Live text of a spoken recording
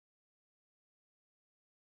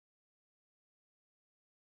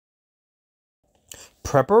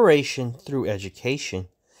Preparation through education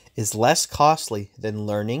is less costly than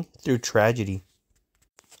learning through tragedy.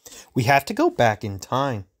 We have to go back in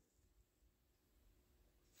time.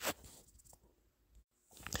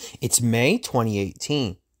 It's May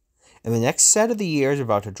 2018, and the next set of the year is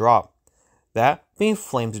about to drop, that being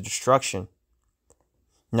Flames of Destruction.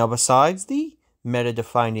 Now, besides the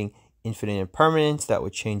meta-defining infinite impermanence that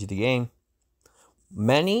would change the game,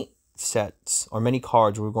 many sets or many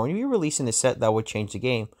cards were going to be released in a set that would change the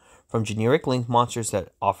game, from generic link monsters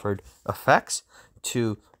that offered effects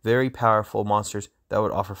to very powerful monsters that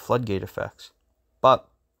would offer floodgate effects. But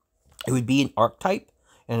it would be an archetype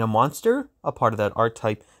and a monster, a part of that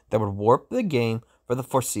archetype, that would warp the game for the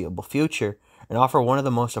foreseeable future and offer one of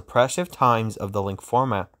the most oppressive times of the link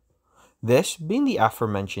format. This being the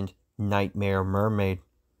aforementioned Knightmare Mermaid.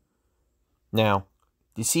 Now,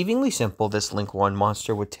 deceivingly simple, this Link 1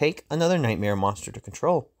 monster would take another Knightmare monster to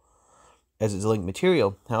control as its Link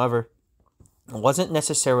material. However, it wasn't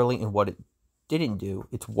necessarily in what it didn't do,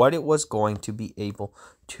 it's what it was going to be able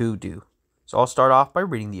to do. So I'll start off by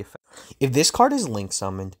reading the effect. If this card is Link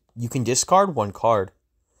summoned, you can discard one card.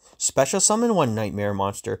 Special summon one Knightmare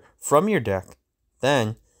monster from your deck.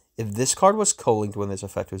 Then, if this card was co-linked when this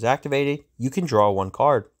effect was activated, you can draw one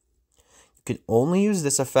card. You can only use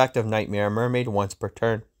this effect of Knightmare Mermaid once per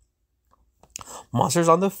turn. Monsters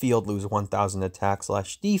on the field lose 1000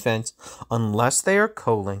 attack/defense unless they are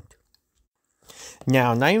co-linked.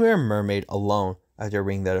 Now, Knightmare Mermaid alone, after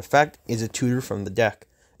reading that effect, is a tutor from the deck.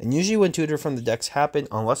 And usually when tutor from the decks happen,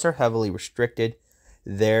 unless they're heavily restricted,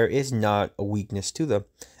 there is not a weakness to them.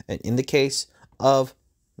 And in the case of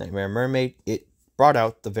Knightmare Mermaid, it brought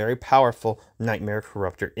out the very powerful Knightmare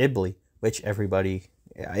Corruptor Ibli, which everybody,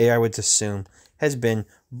 I would assume, has been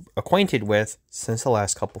acquainted with since the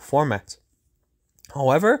last couple formats.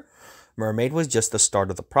 However, Mermaid was just the start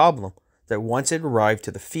of the problem, that once it arrived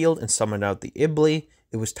to the field and summoned out the Ibli,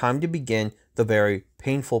 it was time to begin the very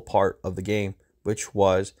painful part of the game, which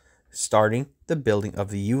was starting the building of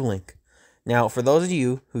the U-Link. Now, for those of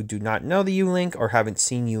you who do not know the U-Link or haven't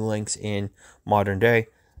seen U-Links in modern day,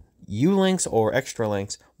 U-Links or extra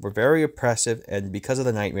links were very oppressive, and because of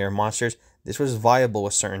the Knightmare monsters, this was viable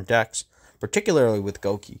with certain decks, particularly with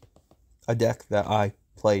Goki, a deck that I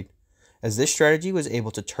played, as this strategy was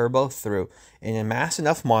able to turbo through and amass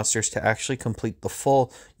enough monsters to actually complete the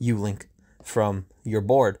full U-Link from your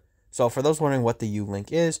board. So for those wondering what the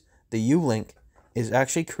U-Link is, the U-Link is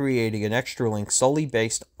actually creating an extra link solely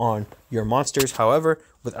based on your monsters, however,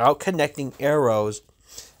 without connecting arrows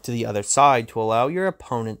to the other side to allow your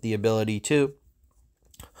opponent the ability to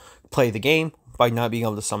play the game by not being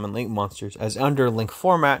able to summon link monsters. As under link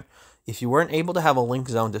format, if you weren't able to have a link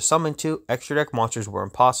zone to summon to, extra deck monsters were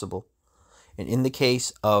impossible. And in the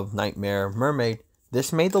case of Knightmare Mermaid,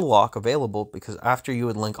 this made the lock available because after you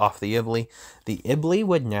would link off the Ibli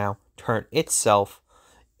would now turn itself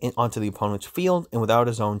onto the opponent's field, and without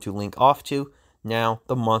a zone to link off to, now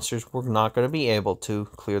the monsters were not going to be able to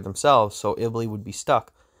clear themselves, so Ibli would be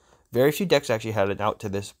stuck. Very few decks actually had an out to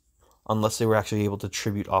this, unless they were actually able to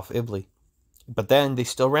tribute off Ibli. But then they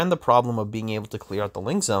still ran the problem of being able to clear out the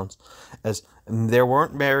link zones, as there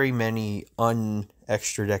weren't very many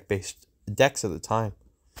un-extra deck based decks at the time.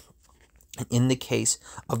 In the case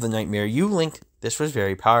of the Knightmare U-Link, this was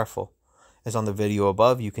very powerful. As on the video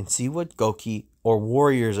above, you can see what Goki, or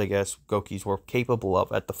warriors, I guess, Gokis were capable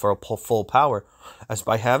of at the full power. As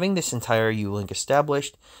by having this entire U-Link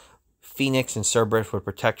established, Phoenix and Cerberus would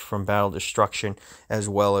protect from battle destruction as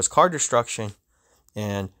well as card destruction,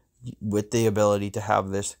 and with the ability to have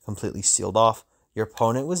this completely sealed off, your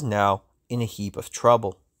opponent was now in a heap of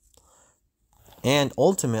trouble. And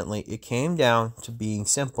ultimately, it came down to being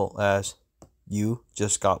simple as you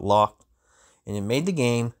just got locked. And it made the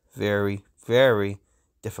game very, very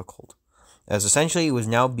difficult, as essentially it was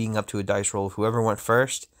now being up to a dice roll. Whoever went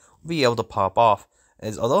first would be able to pop off,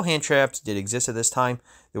 as although hand traps did exist at this time,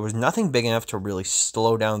 there was nothing big enough to really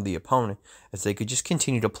slow down the opponent, as they could just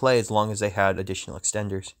continue to play as long as they had additional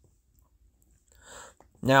extenders.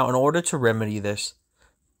 Now, in order to remedy this,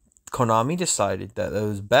 Konami decided that it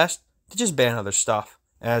was best to just ban other stuff,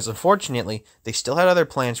 as unfortunately, they still had other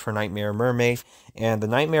plans for Knightmare Mermaid, and the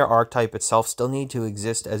Knightmare archetype itself still needed to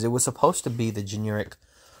exist, as it was supposed to be the generic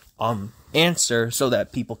answer so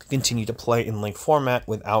that people could continue to play in link format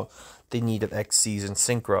without the need of XCs and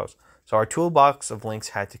synchros. So our toolbox of links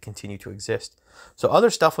had to continue to exist. So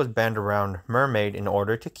other stuff was banned around Mermaid in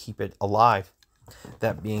order to keep it alive,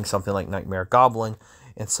 that being something like Knightmare Goblin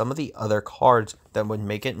and some of the other cards that would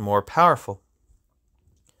make it more powerful.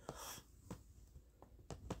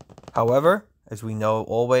 However, as we know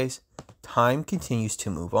always, time continues to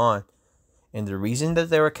move on. and the reason that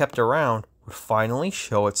they were kept around would finally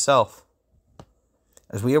show itself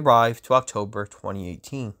as we arrive to October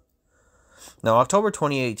 2018. Now, October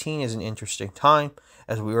 2018 is an interesting time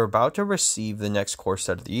as we were about to receive the next core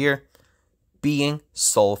set of the year, being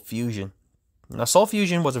Soul Fusion. Now, Soul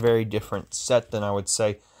Fusion was a very different set than I would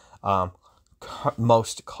say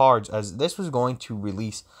most cards, as this was going to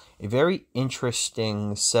release a very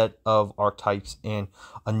interesting set of archetypes and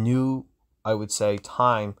a new, I would say,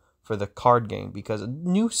 time for the card game, because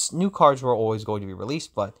new cards were always going to be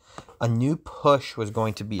released, but a new push was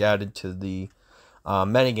going to be added to the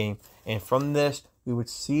metagame, and from this we would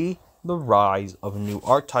see the rise of a new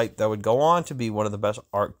archetype that would go on to be one of the best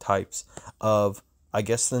archetypes of, I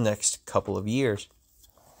guess, the next couple of years.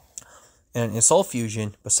 And in Soul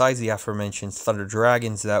Fusion, besides the aforementioned Thunder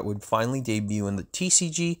Dragons that would finally debut in the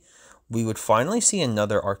TCG, we would finally see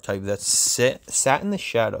another archetype that sat in the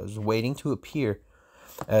shadows waiting to appear,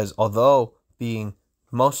 as although being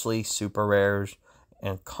mostly super rares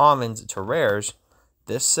and commons to rares,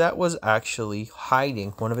 this set was actually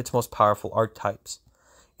hiding one of its most powerful archetypes.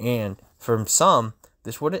 And from some,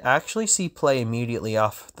 this would actually see play immediately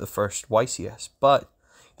off the first YCS, but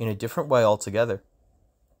in a different way altogether.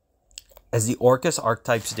 As the Orcust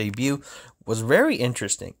archetype's debut was very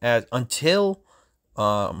interesting, as until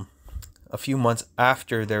a few months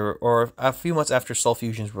after Soul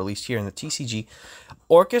Fusion's released here in the TCG,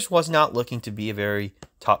 Orcust was not looking to be a very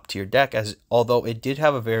top tier deck, as although it did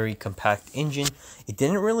have a very compact engine, it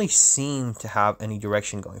didn't really seem to have any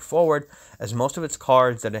direction going forward, as most of its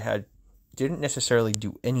cards that it had didn't necessarily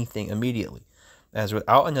do anything immediately. As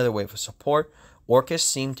without another wave of support, Orcust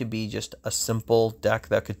seemed to be just a simple deck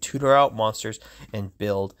that could tutor out monsters and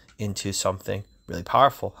build into something really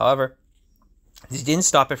powerful. However, this didn't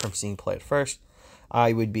stop it from seeing play at first.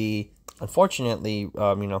 I would be, unfortunately,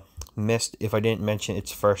 missed if I didn't mention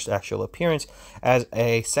its first actual appearance as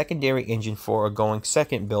a secondary engine for a going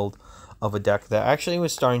second build of a deck that actually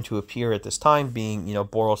was starting to appear at this time, being,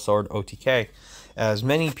 Boral Sword OTK, as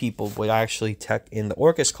many people would actually tech in the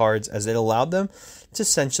Orcust cards, as it allowed them to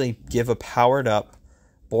essentially give a powered up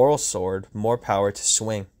Boral Sword more power to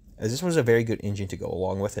swing, as this was a very good engine to go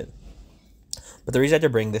along with it. But the reason I had to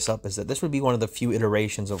bring this up is that this would be one of the few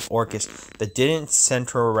iterations of Orcust that didn't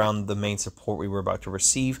center around the main support we were about to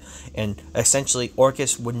receive, and essentially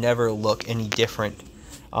Orcust would never look any different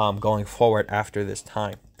going forward after this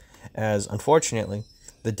time, as unfortunately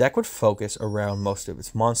the deck would focus around most of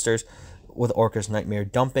its monsters, with Orcust Knightmare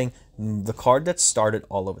dumping the card that started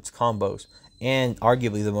all of its combos, and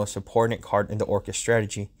arguably the most important card in the Orcust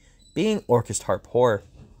strategy, being Orcust Harp Horror.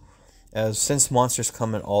 As since monsters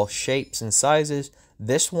come in all shapes and sizes,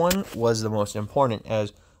 this one was the most important,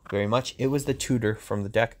 as very much it was the tutor from the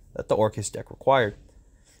deck that the Orcust deck required.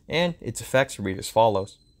 And its effects read as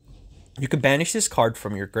follows. You can banish this card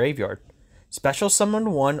from your graveyard. Special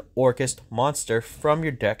summon one Orcust monster from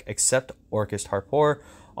your deck except Orcust Harp Horror.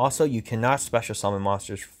 Also, you cannot special summon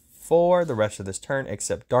monsters for the rest of this turn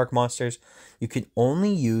except dark monsters. You can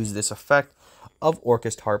only use this effect of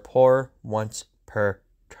Orcust Harp Horror once per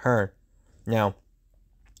turn. Now,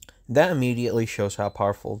 that immediately shows how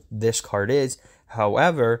powerful this card is.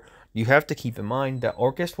 However, you have to keep in mind that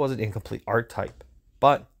Orcust was an incomplete archetype,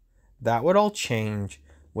 but that would all change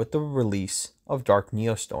with the release of Dark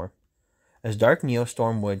Neostorm, as Dark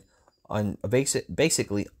Neostorm would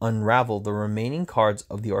basically unravel the remaining cards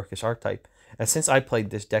of the Orcust archetype. And since I played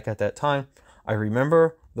this deck at that time, I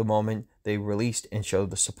remember the moment they released and showed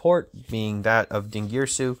the support, being that of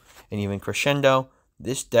Dingirsu and even Crescendo.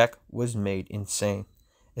 This deck was made insane,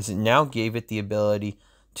 as it now gave it the ability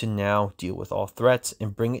to now deal with all threats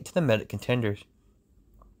and bring it to the meta contenders.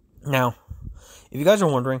 Now, if you guys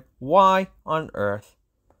are wondering, why on earth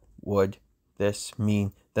would this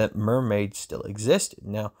mean that Mermaid still existed?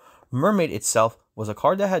 Now, Mermaid itself was a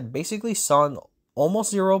card that had basically saw almost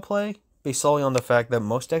zero play, based solely on the fact that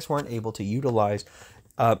most decks weren't able to utilize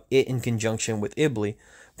it in conjunction with Ibli.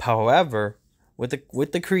 However,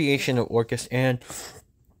 with the creation of Orcust and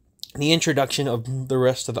the introduction of the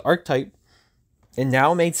rest of the archetype, it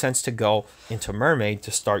now made sense to go into Mermaid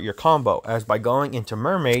to start your combo, as by going into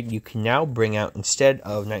Mermaid, you can now bring out, instead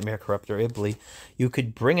of Knightmare Corruptor Ibli, you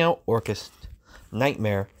could bring out Orcust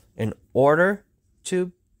Knightmare in order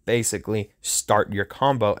to basically start your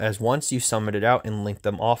combo, as once you summon it out and link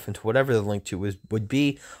them off into whatever the link to would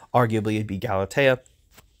be, arguably it'd be Galatea,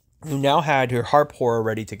 you now had your Harp Horror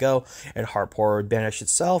ready to go, and Harp Horror would banish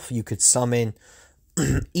itself. You could summon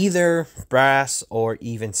either Brass or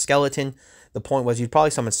even Skeleton. The point was you'd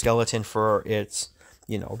probably summon Skeleton for its,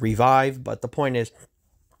 revive, but the point is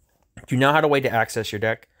you now had a way to access your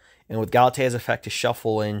deck And with Galatea's effect to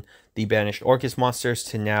shuffle in the banished Orcust monsters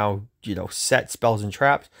to now, set spells and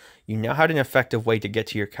traps, you now had an effective way to get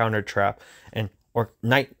to your counter trap, and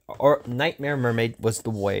Knightmare Mermaid was the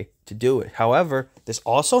way to do it. However, this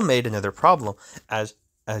also made another problem, as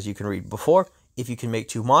you can read before. If you can make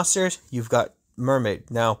 2 monsters, you've got Mermaid.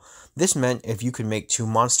 Now, this meant if you could make 2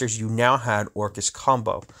 monsters, you now had Orcust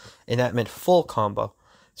combo, and that meant full combo.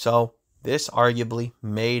 So this arguably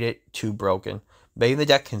made it too broken, making the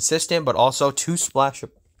deck consistent but also too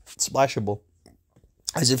splashable.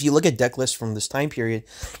 As if you look at deck lists from this time period,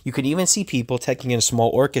 you could even see people taking in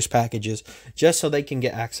small Orcust packages just so they can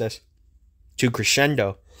get access to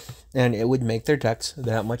Crescendo, and it would make their decks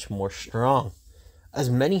that much more strong. As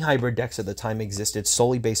many hybrid decks at the time existed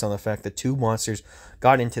solely based on the fact that 2 monsters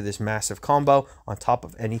got into this massive combo on top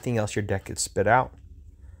of anything else your deck could spit out.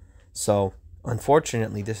 So,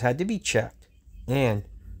 unfortunately, this had to be checked, and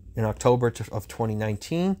in October of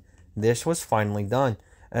 2019, this was finally done,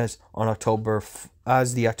 as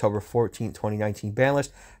the October 14th, 2019 ban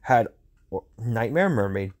list had Knightmare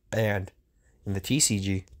Mermaid banned in the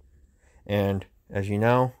TCG, and as you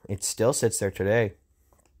know, it still sits there today.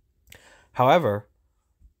 However,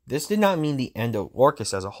 this did not mean the end of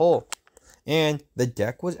Orcust as a whole, and the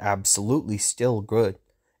deck was absolutely still good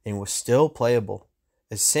and was still playable.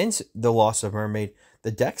 As since the loss of Mermaid,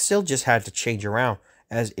 the deck still just had to change around,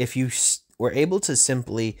 as if you were able to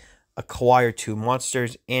simply acquire 2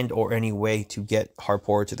 monsters and or any way to get Harp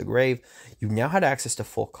to the grave, you now had access to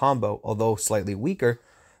full combo. Although slightly weaker,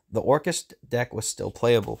 the Orcust deck was still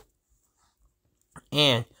playable.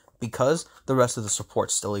 And because the rest of the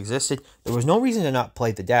support still existed, there was no reason to not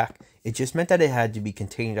play the deck. It just meant that it had to be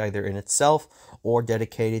contained either in itself or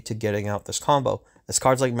dedicated to getting out this combo. As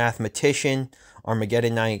cards like Mathematician,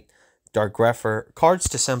 Armageddon Knight, Dark Grepher, cards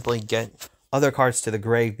to simply get other cards to the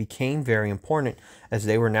grave, became very important, as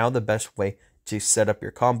they were now the best way to set up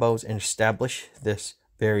your combos and establish this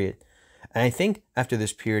variant. And I think after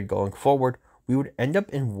this period going forward, we would end up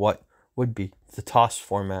in what would be the toss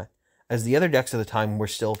format, as the other decks of the time were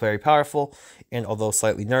still very powerful, and although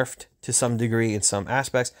slightly nerfed to some degree in some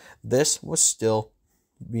aspects, this was still,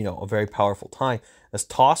 a very powerful time, as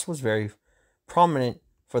toss was very prominent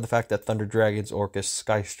for the fact that Thunder Dragons, Orcust,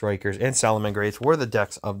 Sky Strikers, and Salamangreats were the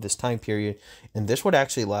decks of this time period, and this would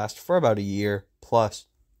actually last for about a year plus.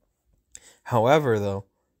 However, though,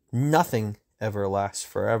 nothing ever lasts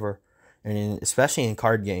forever, and especially in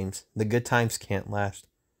card games, the good times can't last.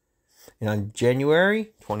 And on January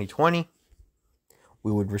 2020,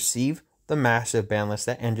 we would receive the massive ban list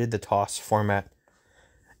that ended the toss format,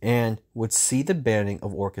 and would see the banning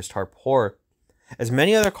of Orcust Harp Horror. As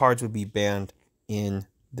many other cards would be banned in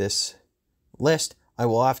this list, I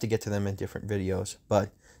will have to get to them in different videos,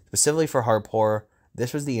 but specifically for Harp Horror,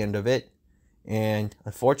 this was the end of it, and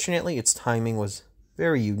unfortunately its timing was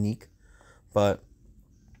very unique, but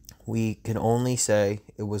we can only say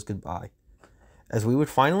it was goodbye, as we would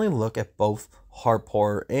finally look at both Harp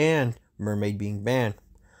Horror and Mermaid being banned.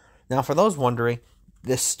 Now, for those wondering,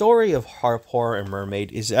 the story of Harp Horror and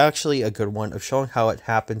Mermaid is actually a good one of showing how it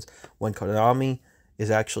happens when Konami is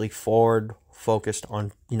actually forward focused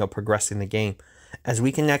on progressing the game, as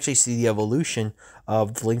we can actually see the evolution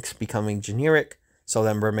of Lynx becoming generic, so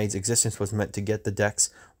that Mermaid's existence was meant to get the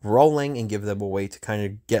decks rolling and give them a way to kind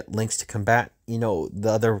of get Lynx to combat the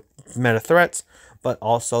other meta threats, but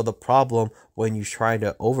also the problem when you try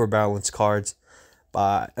to overbalance cards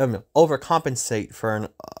by overcompensate for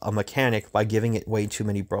a mechanic by giving it way too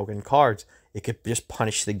many broken cards. It could just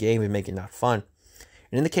punish the game and make it not fun.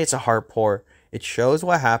 And in the case of Harp Horror, it shows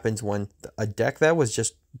what happens when a deck that was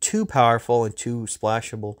just too powerful and too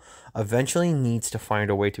splashable eventually needs to find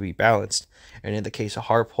a way to be balanced. And in the case of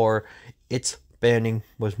Harp Horror, its banning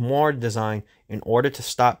was more designed in order to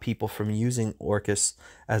stop people from using Orcust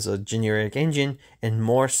as a generic engine, and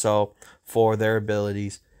more so for their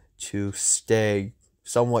abilities to stay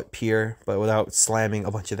somewhat pure but without slamming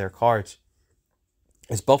a bunch of their cards.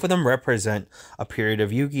 As both of them represent a period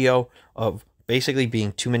of Yu-Gi-Oh! Of basically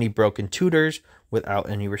being too many broken tutors without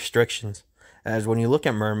any restrictions. As when you look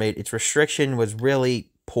at Mermaid, its restriction was really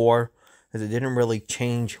poor, as it didn't really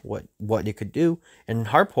change what it could do. And in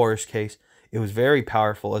Harp Horror's case, it was very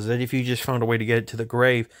powerful, as that if you just found a way to get it to the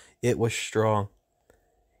grave, it was strong.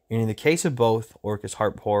 And in the case of both Orcust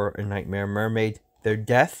Harp Horror and Knightmare Mermaid, their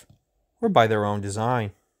death were by their own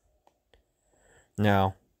design.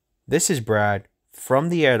 Now, this is Brad from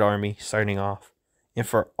the Ed Army signing off. And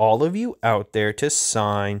for all of you out there to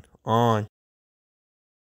sign on.